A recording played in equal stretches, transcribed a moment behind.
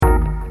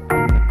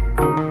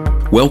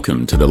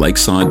Welcome to the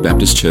Lakeside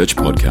Baptist Church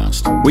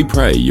podcast. We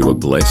pray you are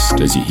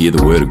blessed as you hear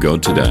the Word of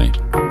God today.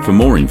 For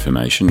more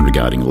information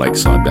regarding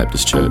Lakeside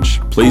Baptist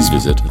Church, please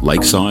visit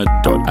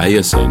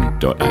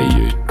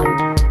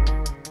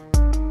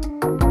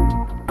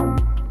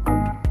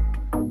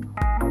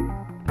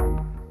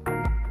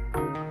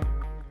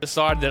lakeside.asn.au.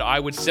 Decided that I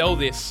would sell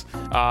this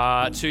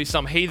to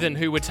some heathen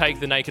who would take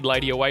the naked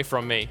lady away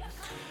from me.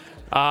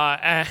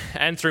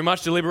 And through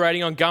much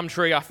deliberating on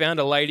Gumtree, I found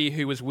a lady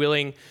who was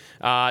willing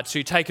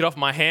to take it off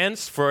my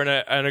hands for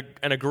an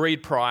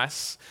agreed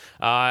price.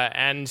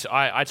 And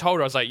I told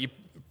her, I was like, you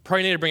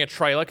probably need to bring a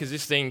trailer because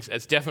this thing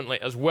is definitely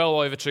as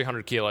well over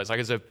 200 kilos. Like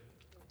it's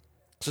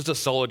just a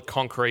solid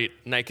concrete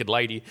naked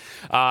lady.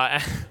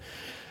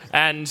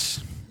 And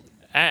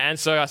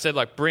so I said,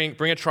 like, bring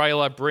a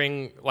trailer,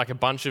 bring like a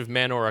bunch of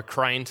men or a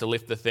crane to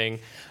lift the thing.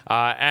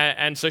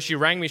 And so she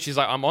rang me. She's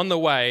like, I'm on the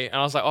way. And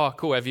I was like, oh,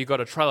 cool. Have you got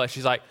a trailer?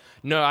 She's like,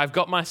 no, I've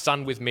got my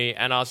son with me,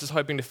 and I was just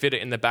hoping to fit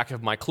it in the back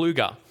of my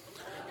Kluger.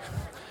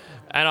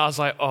 And I was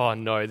like, oh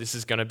no, this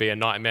is going to be a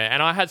nightmare.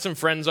 And I had some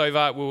friends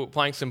over, we were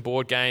playing some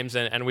board games,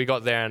 and we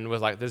got there and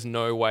was like, there's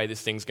no way this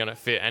thing's going to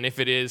fit. And if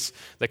it is,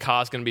 the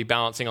car's going to be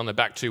balancing on the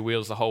back two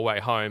wheels the whole way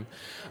home.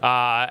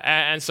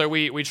 And so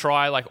we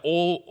try, like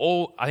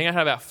all I think I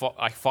had about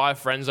five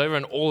friends over,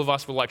 and all of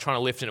us were like trying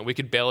to lift it, and we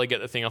could barely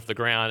get the thing off the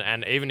ground.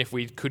 And even if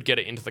we could get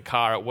it into the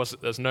car,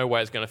 there's no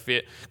way it's going to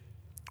fit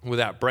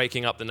without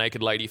breaking up the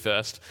naked lady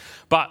first.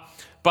 But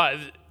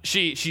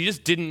she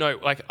just didn't know,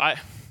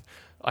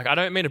 I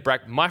don't mean to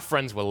brag. My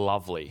friends were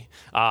lovely.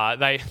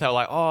 They were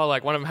like, oh,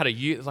 like one of them had a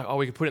ute. It's like, oh,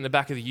 we could put it in the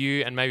back of the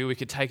ute, and maybe we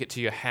could take it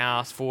to your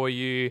house for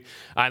you.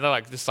 They're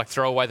like, just like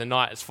throw away the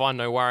night. It's fine,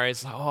 no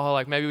worries. Like, oh,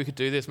 like maybe we could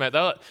do this, mate.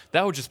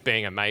 They were just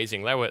being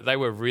amazing. They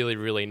were really,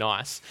 really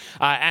nice.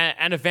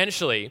 And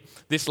eventually,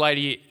 this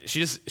lady,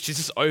 she's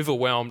just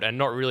overwhelmed and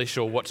not really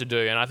sure what to do,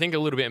 and I think a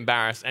little bit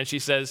embarrassed. And she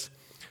says,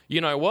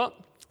 you know what?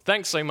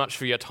 Thanks so much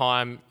for your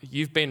time.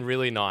 You've been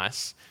really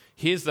nice.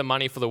 Here's the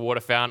money for the water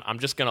fountain. I'm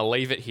just going to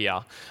leave it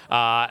here,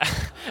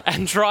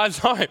 and drives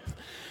home.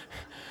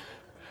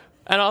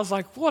 And I was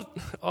like, what?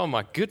 Oh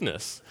my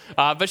goodness.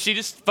 But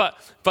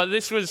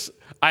this was,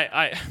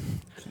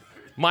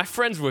 my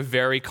friends were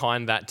very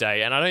kind that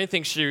day, and I don't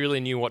think she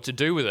really knew what to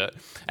do with it.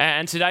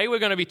 And today we're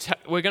going to be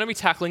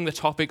tackling the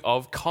topic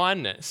of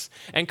kindness.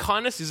 And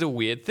kindness is a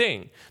weird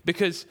thing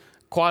because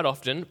quite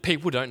often,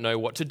 people don't know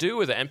what to do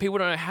with it, and people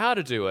don't know how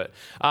to do it.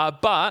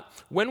 But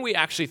when we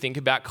actually think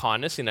about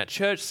kindness in a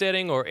church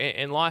setting or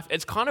in life,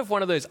 it's kind of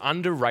one of those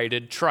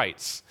underrated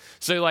traits.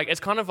 So like it's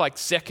kind of like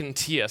second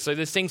tier. So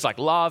there's things like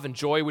love and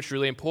joy, which are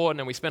really important,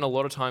 and we spend a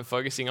lot of time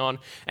focusing on.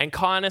 And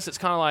kindness, it's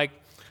kind of like,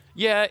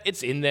 yeah,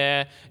 it's in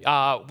there.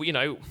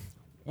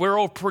 We're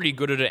all pretty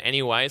good at it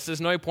anyway, so there's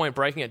no point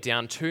breaking it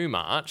down too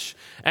much.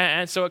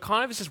 And so it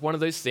kind of is just one of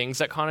those things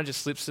that kind of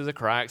just slips through the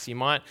cracks. You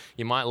might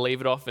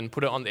leave it off and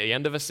put it on the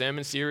end of a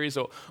sermon series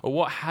or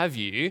what have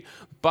you.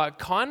 But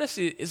kindness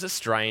is a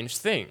strange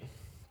thing.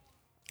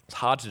 It's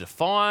hard to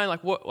define.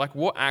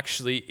 What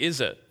actually is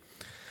it?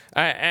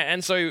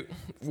 And so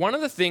one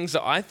of the things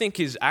that I think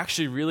is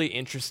actually really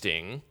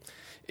interesting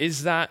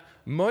is that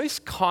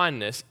most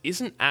kindness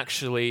isn't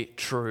actually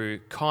true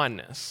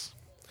kindness.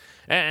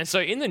 And so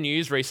in the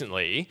news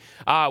recently,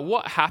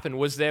 what happened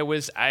was there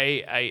was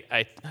a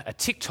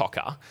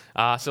TikToker,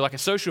 so like a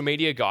social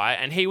media guy,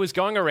 and he was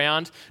going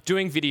around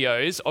doing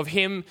videos of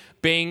him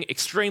being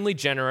extremely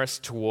generous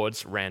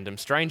towards random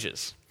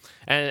strangers.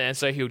 And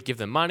so he would give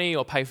them money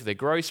or pay for their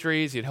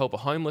groceries, he'd help a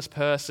homeless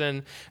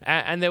person.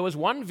 And there was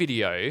one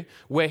video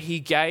where he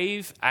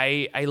gave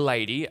a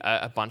lady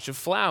a bunch of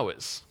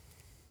flowers.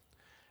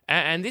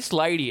 And this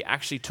lady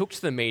actually took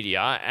to the media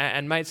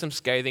and made some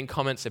scathing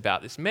comments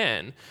about this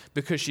man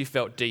because she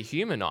felt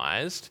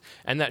dehumanized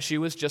and that she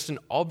was just an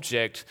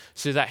object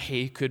so that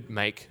he could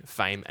make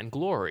fame and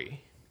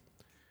glory.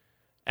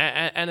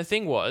 And the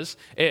thing was,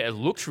 it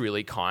looked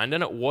really kind,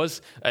 and it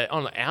was,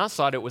 on the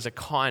outside, it was a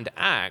kind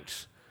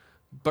act,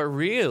 but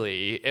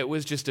really, it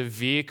was just a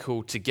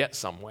vehicle to get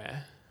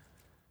somewhere.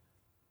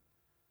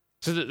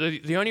 So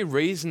the only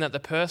reason that the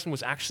person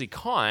was actually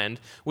kind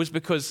was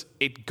because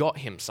it got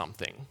him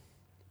something.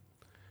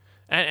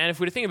 And if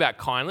we were to think about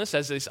kindness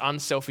as this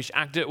unselfish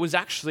act, it was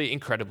actually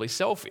incredibly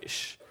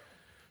selfish.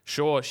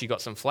 Sure, she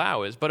got some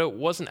flowers, but it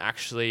wasn't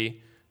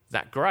actually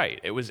that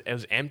great. It was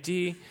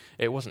empty.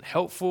 It wasn't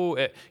helpful.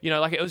 It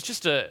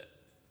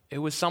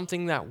was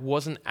something that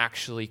wasn't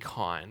actually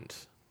kind.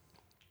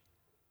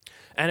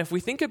 And if we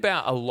think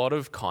about a lot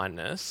of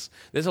kindness,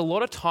 there's a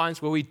lot of times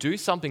where we do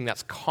something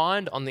that's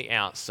kind on the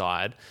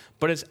outside,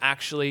 but it's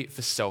actually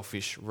for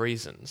selfish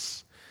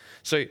reasons.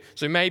 So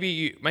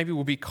maybe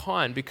we'll be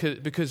kind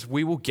because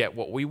we will get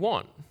what we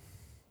want.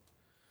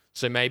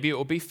 So maybe it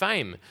will be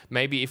fame.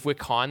 Maybe if we're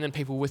kind, then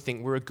people will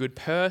think we're a good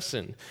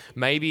person.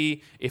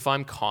 Maybe if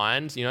I'm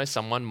kind,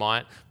 someone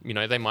might,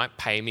 they might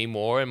pay me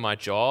more in my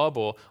job,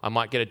 or I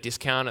might get a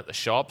discount at the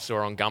shops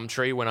or on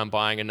Gumtree when I'm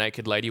buying a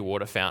naked lady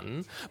water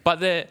fountain. But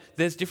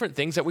there's different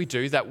things that we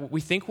do that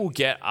we think will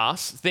get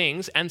us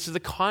things, and so the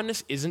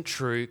kindness isn't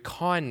true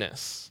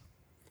kindness.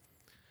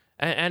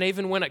 And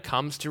even when it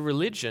comes to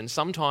religion,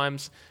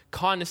 sometimes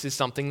kindness is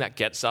something that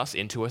gets us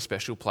into a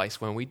special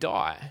place when we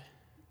die.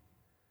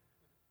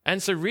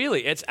 And so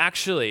really, it's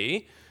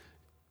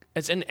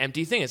an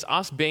empty thing. It's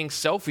us being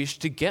selfish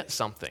to get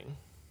something.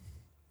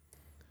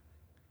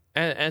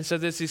 And so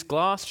there's this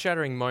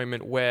glass-shattering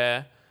moment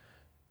where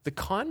the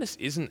kindness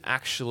isn't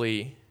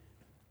actually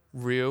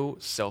real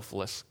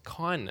selfless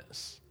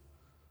kindness.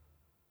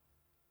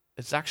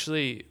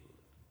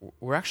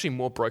 We're actually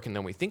more broken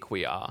than we think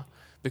we are,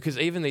 because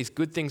even these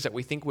good things that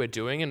we think we're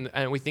doing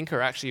and we think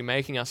are actually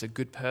making us a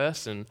good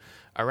person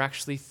are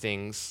actually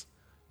things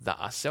that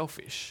are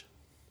selfish.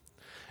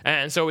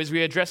 And so as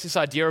we address this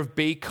idea of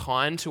be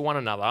kind to one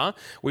another,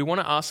 we want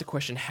to ask the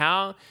question,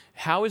 how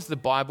is the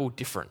Bible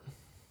different?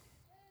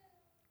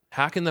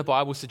 How can the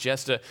Bible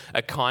suggest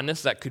a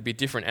kindness that could be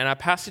different? And our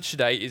passage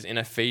today is in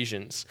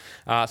Ephesians.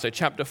 So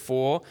chapter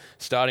 4,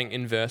 starting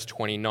in verse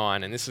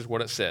 29. And this is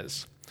what it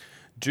says.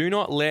 Do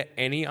not let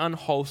any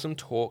unwholesome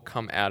talk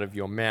come out of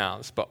your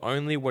mouths, but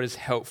only what is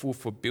helpful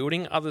for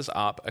building others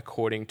up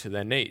according to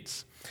their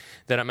needs,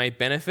 that it may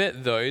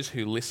benefit those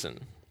who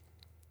listen.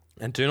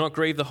 And do not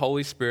grieve the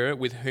Holy Spirit,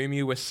 with whom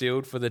you were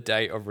sealed for the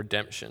day of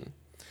redemption.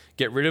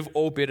 Get rid of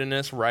all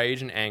bitterness,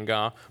 rage and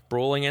anger,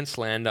 brawling and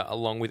slander,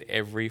 along with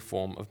every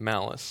form of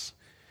malice.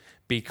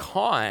 Be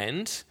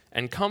kind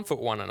and comfort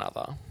one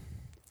another,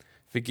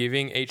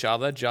 forgiving each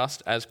other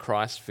just as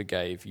Christ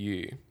forgave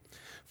you.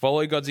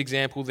 Follow God's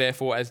example,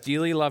 therefore, as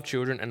dearly loved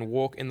children, and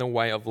walk in the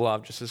way of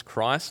love, just as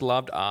Christ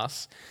loved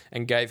us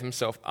and gave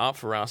himself up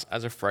for us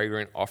as a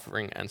fragrant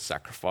offering and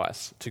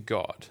sacrifice to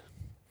God.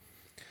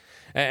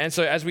 And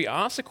so as we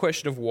ask the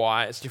question of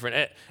why it's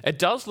different, it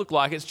does look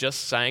like it's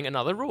just saying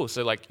another rule.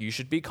 So like, you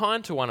should be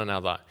kind to one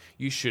another.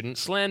 You shouldn't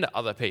slander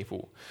other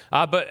people.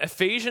 But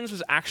Ephesians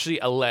was actually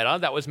a letter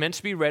that was meant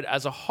to be read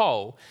as a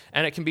whole,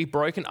 and it can be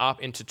broken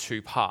up into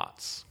two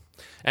parts.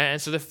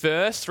 And so the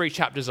first 3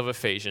 chapters of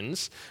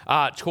Ephesians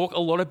talk a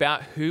lot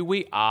about who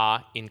we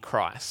are in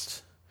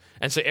Christ.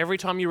 And so every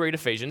time you read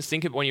Ephesians,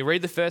 think of when you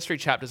read the first 3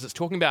 chapters, it's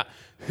talking about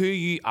who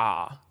you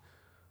are.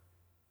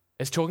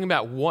 It's talking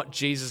about what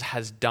Jesus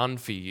has done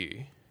for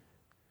you.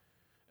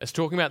 It's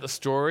talking about the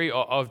story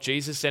of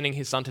Jesus sending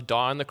his son to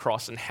die on the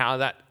cross and how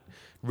that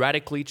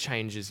radically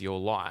changes your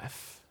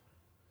life.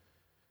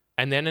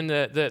 And then in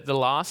the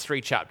last 3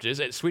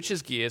 chapters, it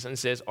switches gears and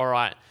says, all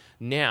right,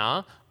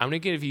 now I'm going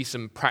to give you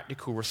some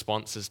practical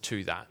responses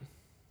to that.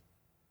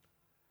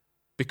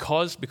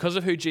 Because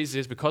of who Jesus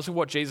is, because of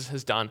what Jesus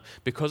has done,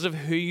 because of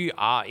who you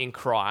are in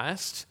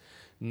Christ,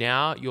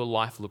 now your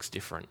life looks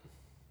different.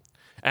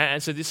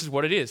 And so this is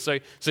what it is. So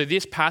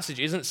this passage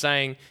isn't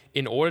saying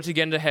in order to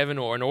get into heaven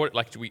or in order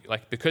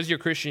because you're a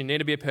Christian you need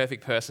to be a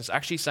perfect person. It's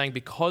actually saying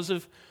because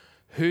of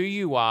who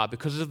you are,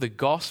 because of the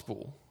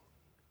gospel,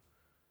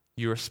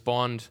 you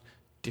respond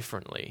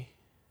differently.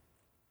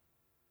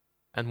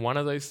 And one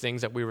of those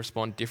things that we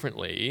respond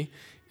differently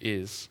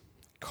is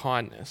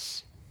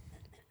kindness.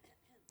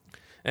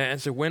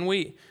 And so when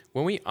we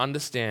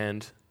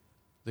understand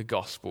the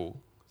gospel,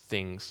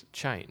 things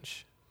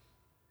change.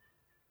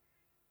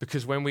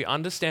 Because when we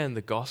understand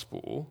the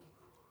gospel,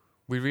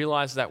 we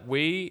realize that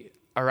we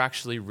are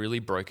actually really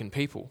broken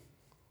people.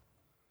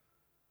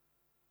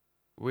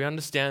 We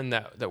understand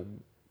that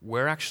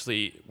we're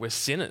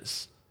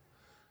sinners.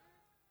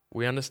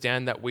 We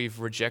understand that we've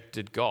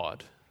rejected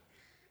God.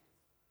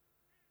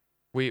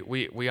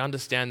 We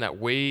understand that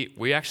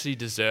we actually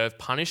deserve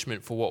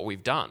punishment for what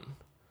we've done.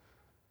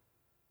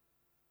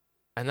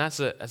 And that's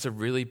a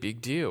really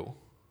big deal.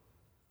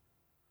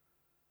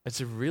 It's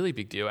a really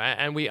big deal.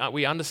 And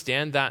we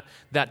understand that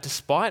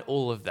despite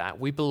all of that,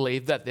 we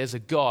believe that there's a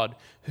God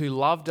who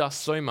loved us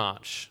so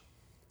much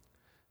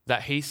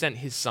that he sent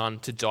his son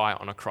to die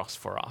on a cross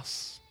for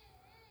us.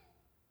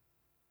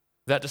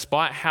 That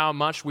despite how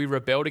much we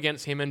rebelled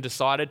against him and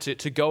decided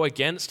to go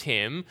against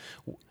him,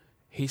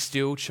 he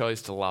still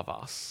chose to love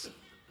us.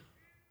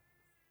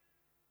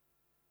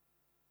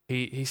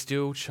 He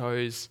still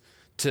chose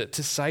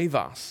to save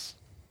us.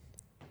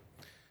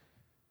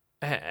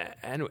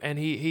 And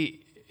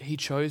he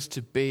chose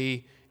to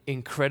be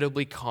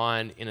incredibly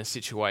kind in a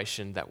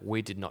situation that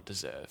we did not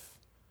deserve.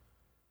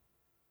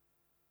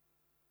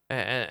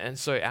 And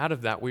so out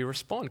of that, we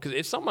respond. Because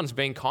if someone's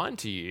being kind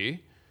to you,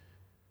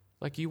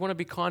 like, you want to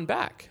be kind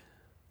back.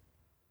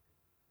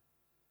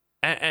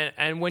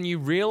 And when you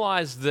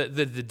realize the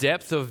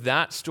depth of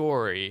that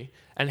story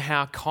and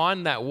how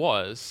kind that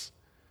was,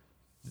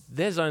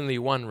 there's only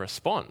one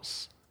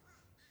response.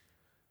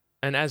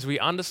 And as we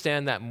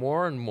understand that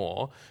more and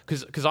more,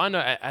 because I know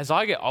as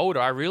I get older,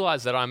 I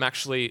realize that I'm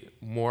actually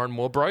more and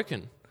more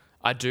broken.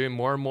 I do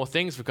more and more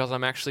things because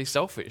I'm actually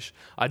selfish.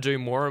 I do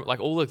more,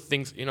 like all the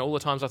things, all the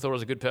times I thought I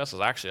was a good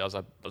person, I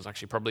was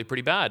actually probably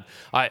pretty bad.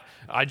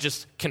 I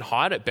just can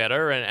hide it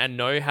better and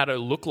know how to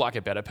look like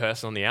a better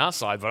person on the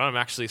outside, but I'm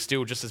actually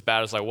still just as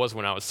bad as I was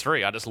when I was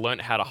 3. I just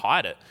learned how to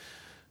hide it.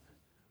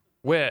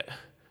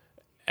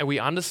 And we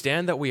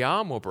understand that we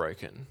are more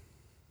broken.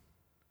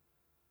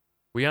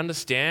 We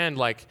understand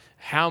like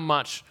how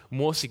much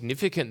more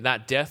significant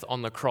that death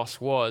on the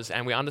cross was,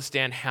 and we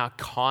understand how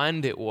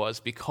kind it was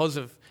because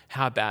of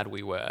how bad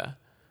we were.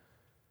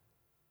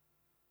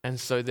 And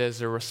so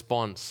there's a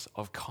response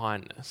of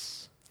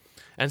kindness.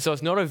 And so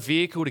it's not a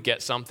vehicle to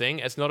get something.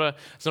 It's not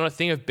a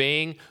thing of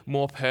being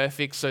more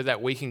perfect so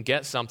that we can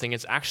get something.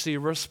 It's actually a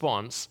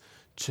response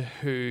to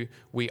who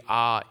we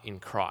are in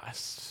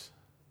Christ.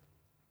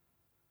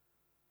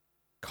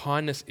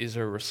 Kindness is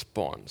a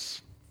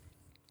response.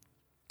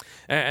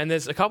 And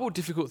there's a couple of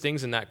difficult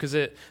things in that, because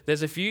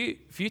there's a few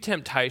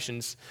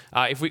temptations.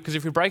 Because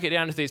if we break it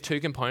down into these two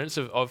components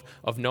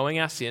of knowing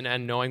our sin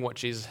and knowing what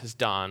Jesus has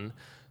done,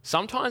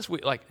 sometimes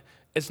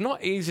it's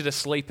not easy to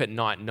sleep at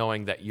night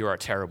knowing that you're a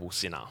terrible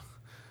sinner,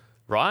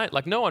 right?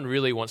 Like no one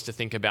really wants to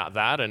think about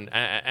that,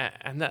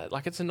 and that,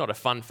 like, it's not a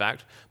fun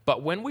fact.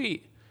 But when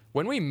we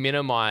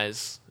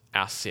minimize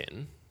our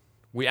sin,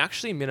 we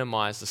actually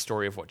minimize the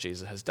story of what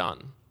Jesus has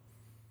done.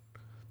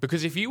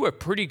 Because if you were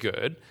pretty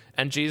good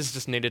and Jesus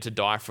just needed to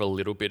die for a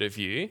little bit of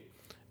you,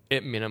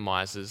 it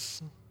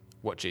minimizes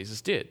what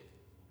Jesus did.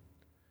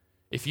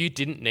 If you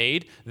didn't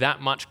need that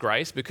much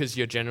grace because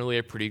you're generally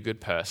a pretty good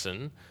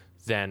person,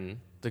 then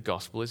the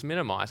gospel is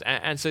minimized.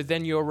 And so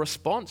then your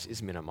response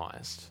is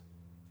minimized.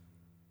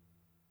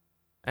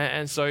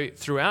 And so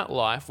throughout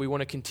life, we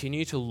want to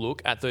continue to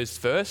look at those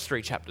first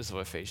 3 chapters of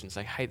Ephesians,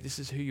 saying, hey, this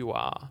is who you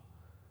are.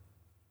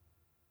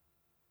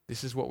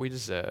 This is what we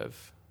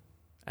deserve.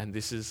 And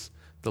this is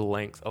the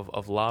length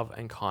of love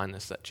and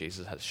kindness that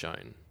Jesus has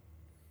shown.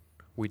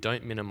 We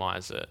don't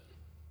minimize it.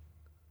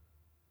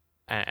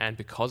 And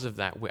because of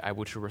that, we're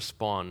able to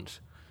respond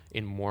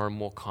in more and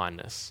more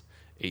kindness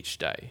each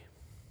day.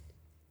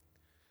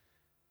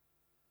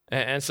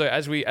 And so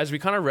as we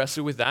kind of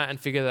wrestle with that and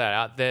figure that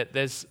out,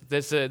 there's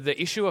the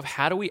issue of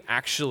how do we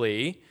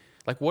actually,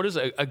 like, what does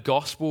a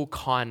gospel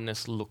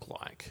kindness look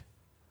like?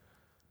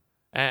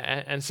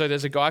 And so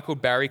there's a guy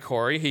called Barry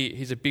Corey.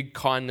 He's a big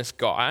kindness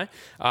guy,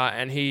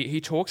 and he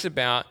talks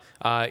about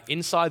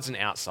insides and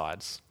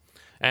outsides.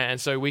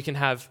 And so we can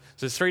have,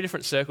 so there's 3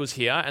 different circles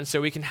here, and so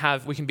we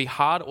can be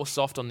hard or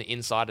soft on the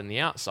inside and the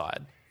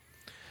outside.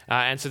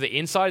 And so the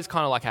inside is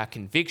kind of like our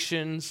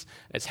convictions.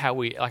 It's how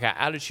we, like, our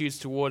attitudes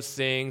towards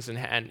things,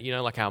 and you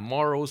know, like our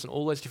morals and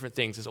all those different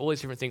things. There's all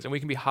these different things, and we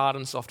can be hard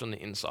and soft on the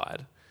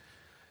inside.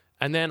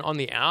 And then on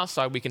the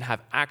outside, we can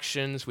have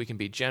actions, we can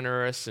be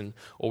generous,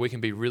 or we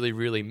can be really,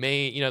 really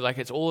mean. You know, like,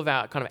 it's all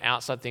about kind of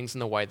outside things in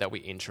the way that we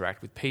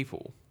interact with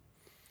people.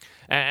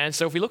 And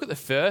so if we look at the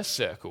first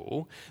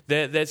circle,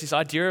 there's this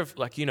idea of,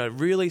 like, you know,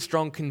 really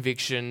strong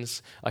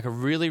convictions, like a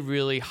really,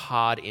 really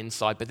hard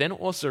inside, but then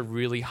also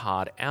really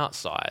hard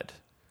outside.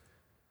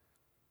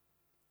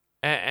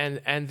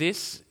 And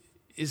this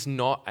is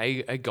not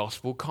a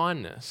gospel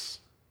kindness.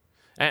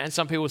 And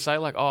some people say,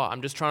 like, oh,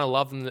 I'm just trying to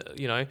love them,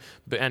 you know,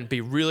 and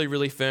be really,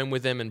 really firm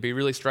with them and be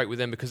really straight with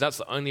them because that's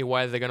the only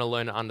way they're going to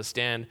learn to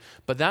understand.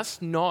 But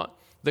that's not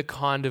the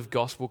kind of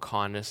gospel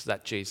kindness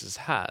that Jesus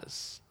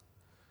has.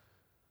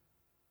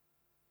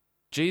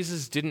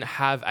 Jesus didn't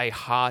have a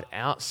hard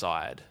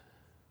outside.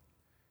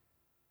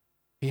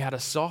 He had a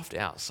soft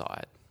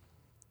outside.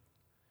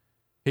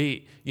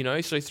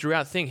 So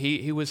throughout the thing,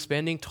 he was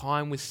spending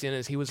time with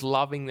sinners. He was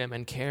loving them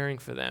and caring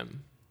for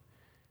them.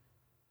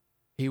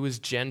 He was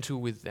gentle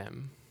with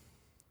them.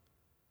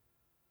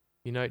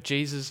 You know,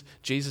 Jesus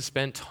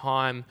spent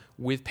time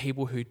with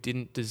people who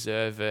didn't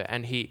deserve it,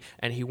 and he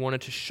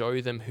wanted to show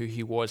them who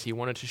he was. He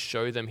wanted to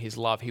show them his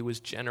love. He was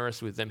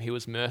generous with them. He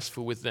was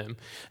merciful with them.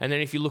 And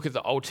then if you look at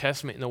the Old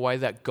Testament in the way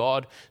that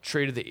God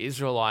treated the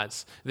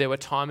Israelites, there were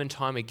time and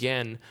time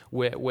again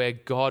where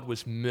God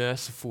was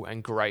merciful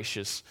and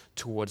gracious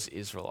towards the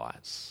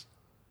Israelites.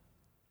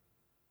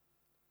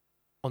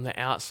 On the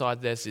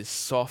outside, there's this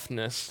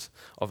softness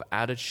of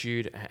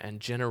attitude and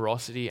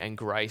generosity and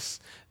grace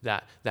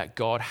that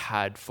God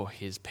had for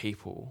his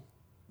people.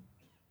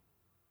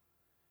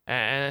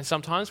 And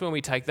sometimes when we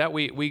take that,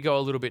 we go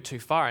a little bit too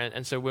far.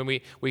 And so when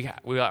we are,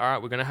 all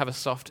right, we're going to have a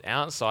soft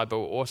outside, but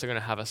we're also going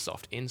to have a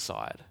soft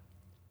inside.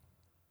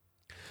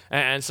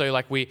 And so,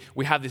 like, we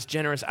have this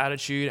generous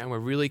attitude, and we're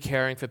really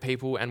caring for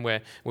people, and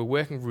we're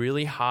working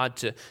really hard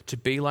to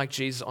be like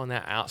Jesus on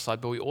that outside,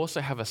 but we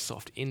also have a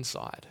soft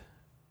inside.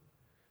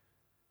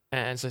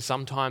 And so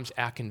sometimes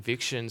our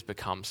convictions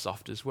become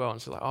soft as well.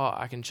 And so, like, oh,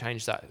 I can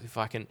change that if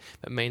I can.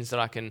 That means that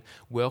I can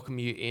welcome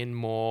you in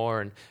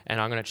more, and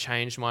I'm going to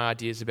change my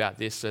ideas about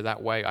this so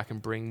that way I can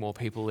bring more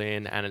people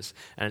in. And it's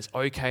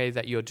okay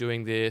that you're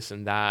doing this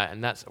and that.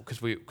 And that's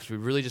because we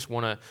really just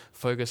want to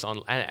focus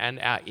on, and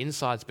our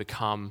insides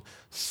become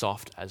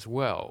soft as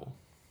well.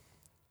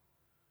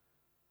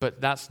 But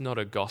that's not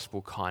a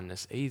gospel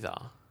kindness either.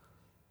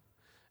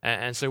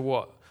 And so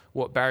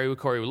what Barry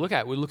Corey would look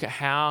at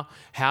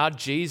how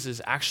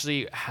Jesus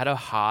actually had a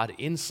hard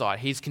inside.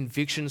 His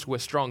convictions were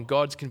strong.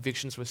 God's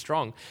convictions were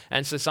strong.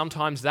 And so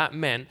sometimes that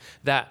meant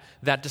that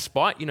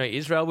despite, you know,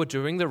 Israel were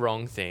doing the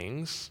wrong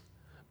things,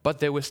 but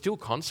there were still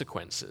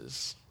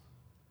consequences.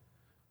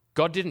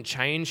 God didn't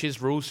change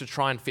his rules to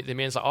try and fit them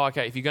in. It's like, oh,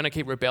 okay, if you're going to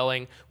keep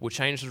rebelling, we'll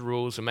change the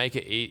rules and make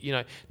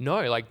it,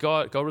 no, like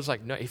God was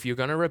like, no, if you're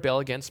going to rebel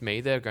against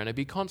me, there are going to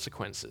be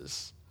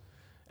consequences.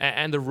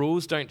 And the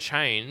rules don't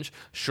change.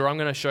 Sure, I'm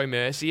going to show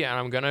mercy and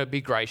I'm going to be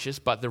gracious,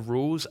 but the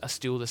rules are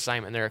still the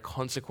same and there are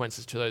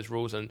consequences to those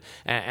rules.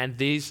 And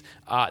this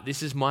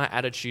is my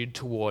attitude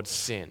towards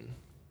sin.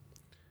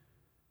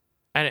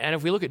 And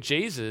if we look at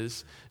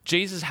Jesus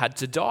had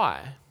to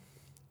die.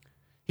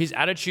 His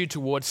attitude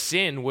towards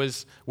sin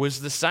was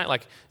the same.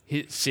 Like,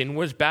 sin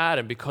was bad,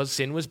 and because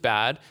sin was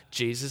bad,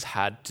 Jesus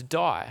had to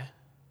die.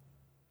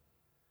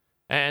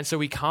 And so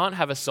we can't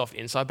have a soft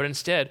inside, but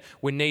instead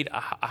we need a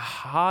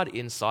hard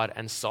inside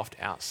and soft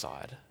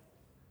outside.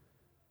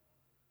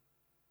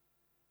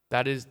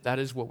 That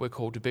is what we're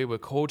called to be. We're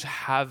called to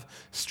have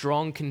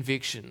strong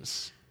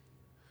convictions.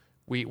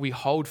 We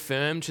hold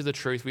firm to the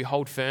truth. We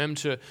hold firm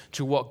to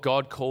what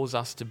God calls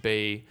us to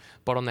be.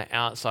 But on the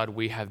outside,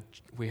 we have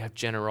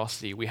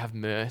generosity. We have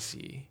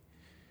mercy.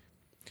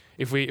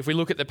 If we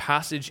look at the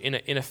passage in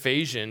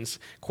Ephesians,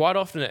 quite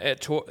often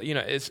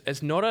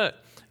it's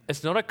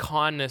not a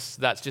kindness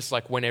that's just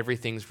like when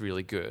everything's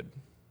really good.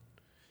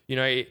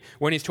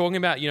 When he's talking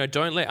about,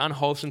 don't let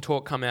unwholesome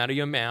talk come out of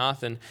your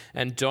mouth,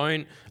 and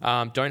don't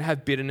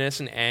have bitterness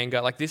and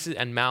anger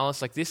and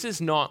malice. Like, this is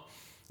not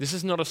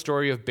a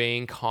story of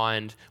being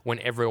kind when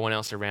everyone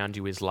else around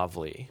you is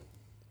lovely.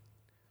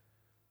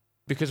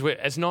 Because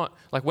it's not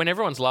like when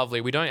everyone's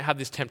lovely, we don't have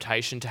this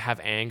temptation to have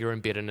anger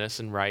and bitterness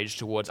and rage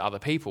towards other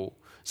people.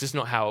 It's just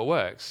not how it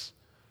works.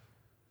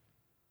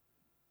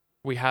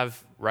 We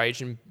have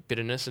rage and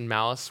bitterness and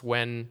malice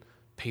when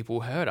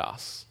people hurt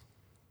us.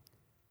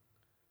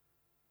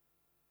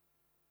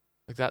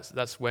 Like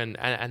that's when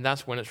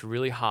it's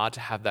really hard to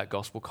have that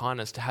gospel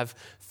kindness, to have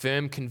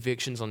firm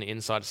convictions on the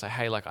inside, to say,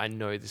 hey, like, I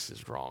know this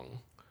is wrong.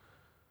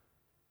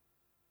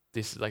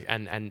 This is like,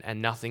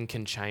 and nothing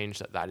can change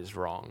that is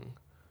wrong.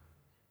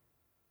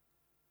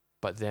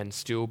 But then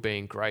still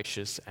being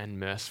gracious and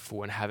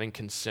merciful and having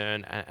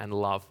concern and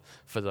love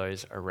for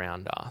those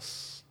around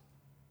us.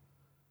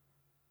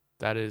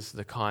 That is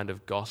the kind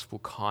of gospel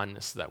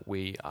kindness that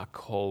we are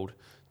called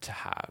to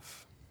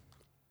have.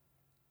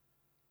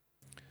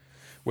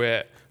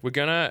 We're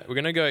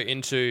gonna go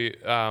into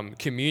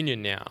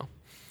communion now,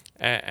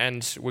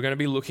 and we're going to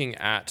be looking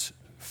at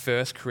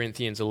 1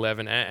 Corinthians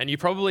 11. And you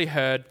probably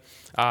heard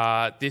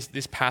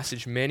this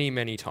passage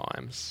many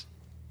times.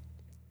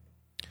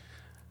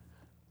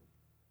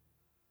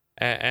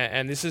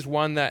 And this is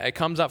one that it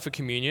comes up for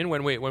communion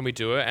when we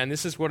do it, and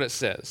this is what it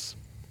says.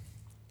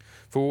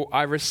 For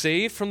I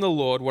received from the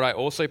Lord what I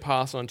also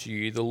pass on to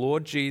you. The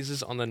Lord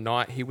Jesus, on the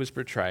night he was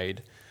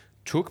betrayed,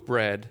 took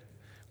bread.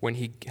 When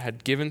he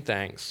had given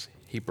thanks,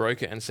 he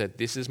broke it and said,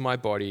 "This is my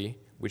body,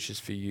 which is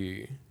for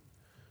you.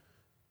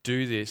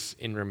 Do this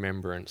in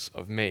remembrance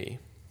of me."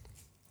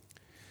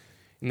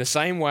 In the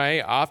same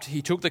way, after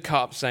he took the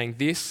cup, saying,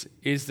 "This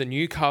is the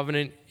new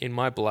covenant in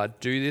my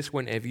blood. Do this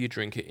whenever you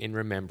drink it in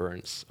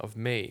remembrance of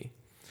me.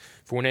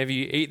 For whenever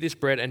you eat this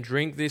bread and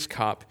drink this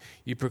cup,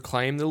 you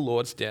proclaim the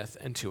Lord's death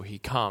until he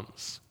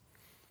comes."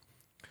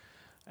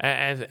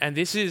 And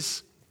this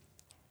is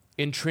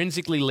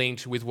intrinsically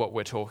linked with what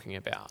we're talking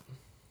about.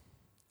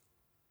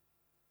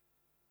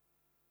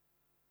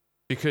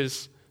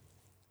 Because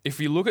if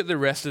you look at the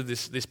rest of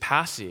this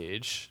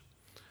passage,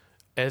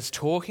 it's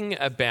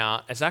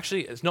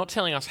not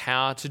telling us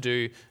how to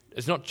do,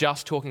 it's not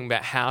just talking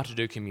about how to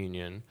do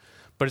communion,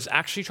 but it's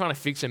actually trying to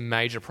fix a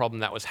major problem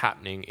that was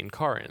happening in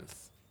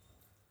Corinth.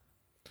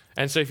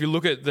 And so if you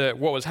look at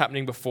what was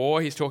happening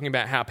before, he's talking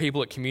about how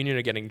people at communion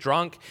are getting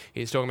drunk.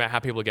 He's talking about how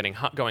people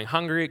are going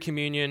hungry at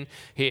communion.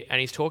 And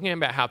he's talking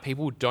about how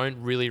people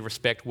don't really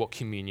respect what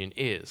communion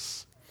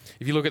is.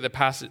 If you look at the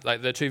passage,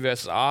 like the two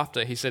verses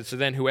after, he said, "So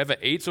then whoever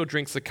eats or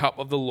drinks the cup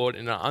of the Lord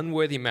in an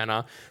unworthy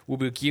manner will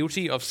be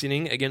guilty of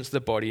sinning against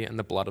the body and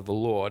the blood of the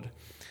Lord.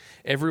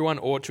 Everyone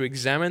ought to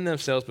examine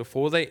themselves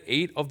before they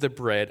eat of the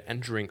bread and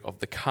drink of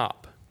the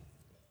cup."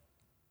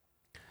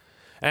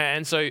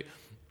 And so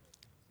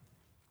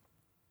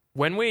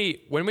when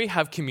we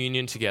have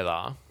communion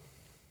together,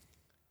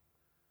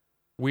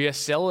 we are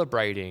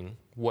celebrating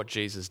what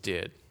Jesus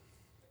did.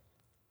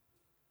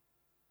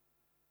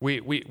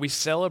 We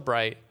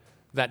celebrate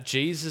that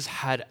Jesus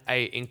had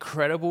an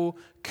incredible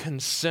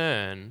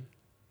concern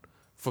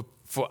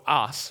for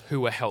us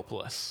who were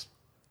helpless.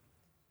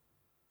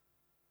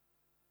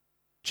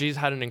 Jesus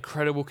had an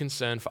incredible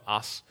concern for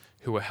us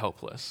who were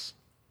helpless.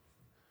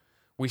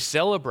 We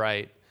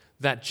celebrate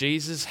that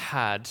Jesus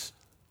had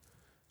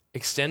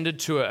extended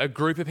to a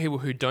group of people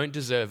who don't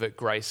deserve it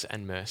grace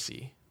and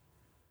mercy.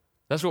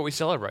 That's what we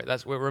celebrate.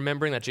 We're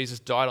remembering that Jesus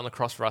died on the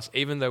cross for us,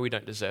 even though we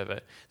don't deserve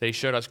it, that he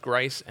showed us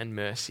grace and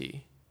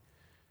mercy.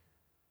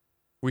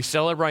 We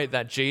celebrate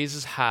that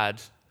Jesus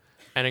had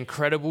an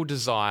incredible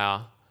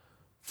desire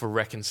for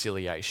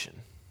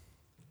reconciliation.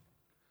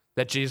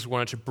 That Jesus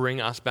wanted to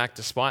bring us back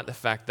despite the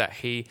fact that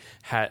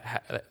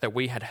that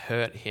we had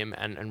hurt him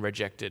and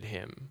rejected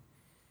him.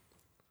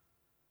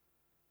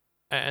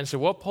 And so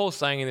what Paul's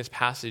saying in this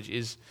passage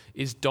is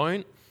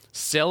don't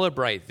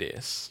celebrate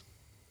this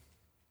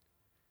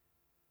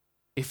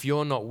if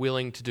you're not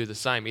willing to do the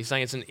same? He's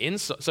saying it's an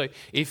insult. So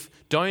if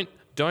don't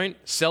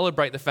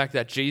celebrate the fact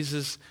that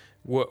Jesus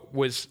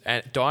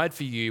died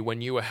for you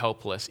when you were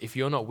helpless if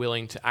you're not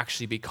willing to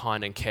actually be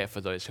kind and care for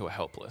those who are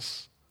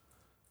helpless.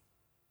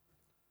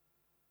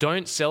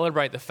 Don't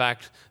celebrate the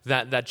fact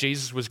that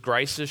Jesus was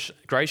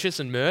gracious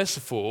and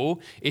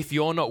merciful if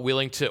you're not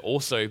willing to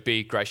also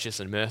be gracious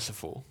and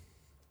merciful.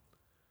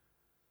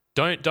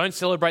 Don't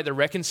celebrate the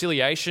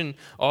reconciliation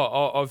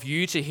of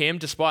you to him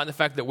despite the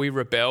fact that we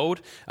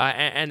rebelled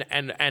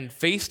and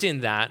feast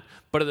in that,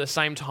 but at the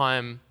same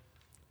time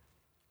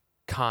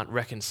can't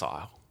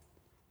reconcile.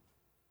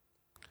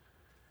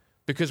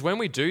 Because when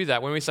we do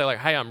that, when we say like,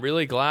 hey, I'm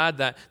really glad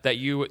that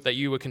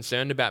you were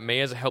concerned about me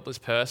as a helpless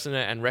person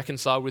and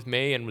reconciled with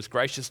me and was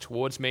gracious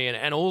towards me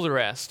and all the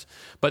rest,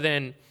 but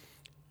then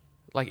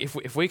like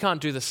if we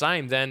can't do the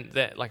same, then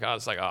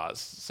it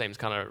seems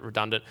kind of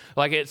redundant.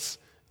 Like it's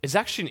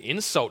actually an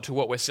insult to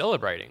what we're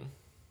celebrating.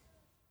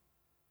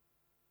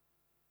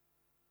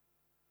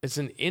 It's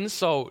an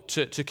insult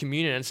to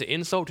communion. It's an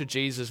insult to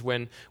Jesus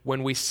when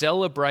we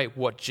celebrate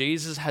what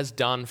Jesus has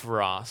done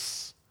for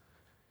us,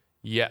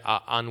 yet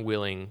are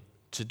unwilling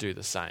to do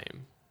the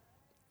same.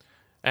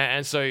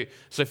 And so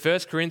 1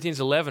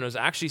 Corinthians 11 was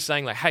actually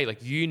saying like, hey,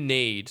 like you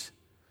need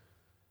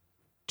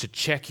to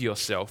check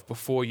yourself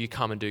before you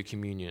come and do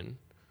communion,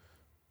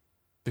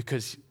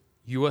 because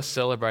you are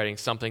celebrating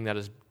something that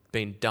has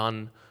been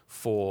done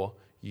for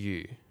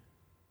you.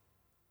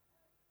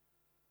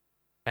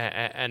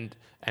 And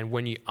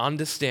when you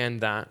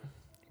understand that,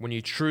 when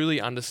you truly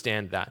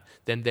understand that,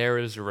 then there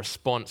is a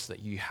response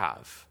that you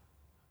have.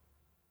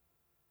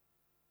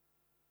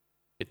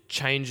 It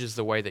changes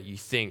the way that you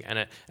think,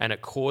 and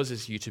it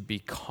causes you to be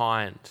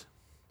kind.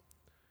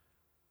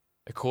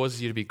 It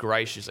causes you to be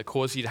gracious. It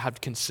causes you to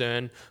have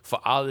concern for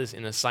others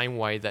in the same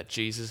way that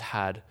Jesus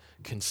had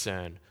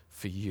concern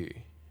for you.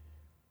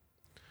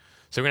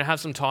 So we're going to have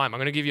some time. I'm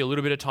going to give you a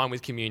little bit of time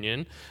with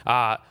communion.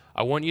 I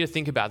want you to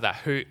think about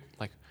that.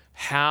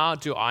 How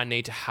do I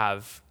need to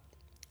have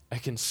a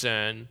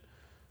concern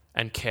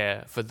and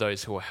care for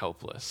those who are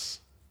helpless?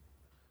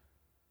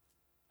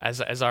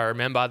 As I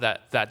remember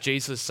that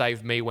Jesus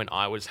saved me when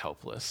I was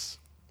helpless.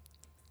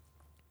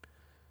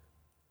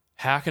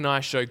 How can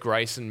I show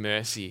grace and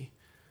mercy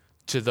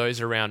to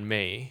those around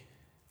me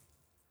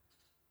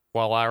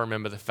while I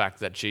remember the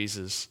fact that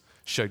Jesus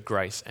showed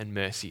grace and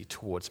mercy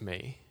towards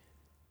me?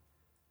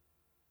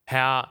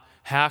 How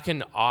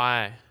can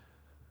I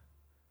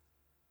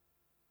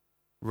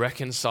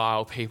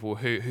reconcile people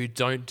who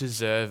don't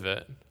deserve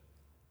it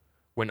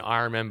when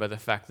I remember the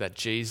fact that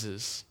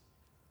Jesus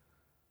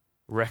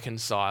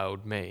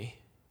reconciled me?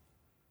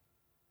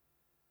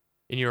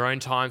 In your own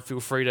time, feel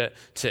free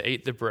to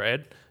eat the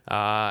bread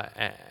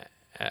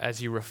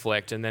as you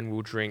reflect, and then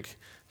we'll drink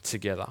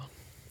together.